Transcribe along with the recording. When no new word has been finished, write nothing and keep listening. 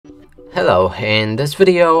Hello, in this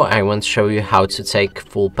video I want to show you how to take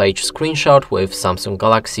full page screenshot with Samsung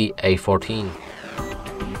Galaxy A14.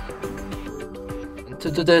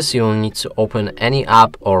 To do this, you'll need to open any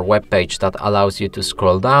app or web page that allows you to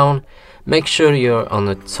scroll down. Make sure you're on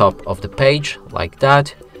the top of the page, like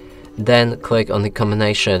that. Then click on the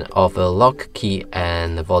combination of the lock key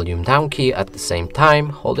and the volume down key at the same time.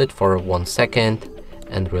 Hold it for 1 second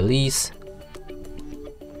and release.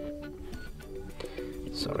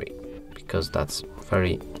 Sorry, because that's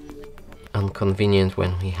very inconvenient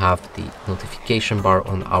when we have the notification bar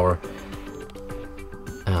on our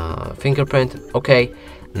fingerprint. Okay,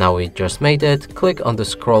 now we just made it. Click on the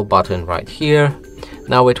scroll button right here.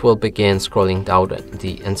 Now it will begin scrolling down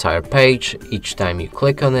the entire page each time you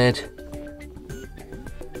click on it.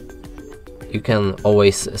 You can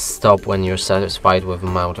always stop when you're satisfied with the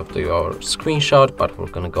amount of your screenshot, but we're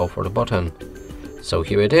gonna go for the bottom. So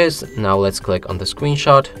here it is. Now let's click on the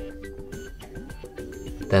screenshot.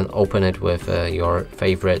 Then open it with your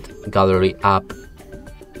favorite gallery app.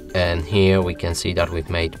 And here we can see that we've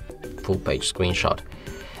made full page screenshot.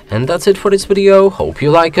 And that's it for this video. Hope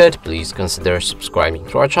you like it. Please consider subscribing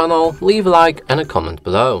to our channel, leave a like and a comment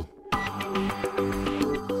below.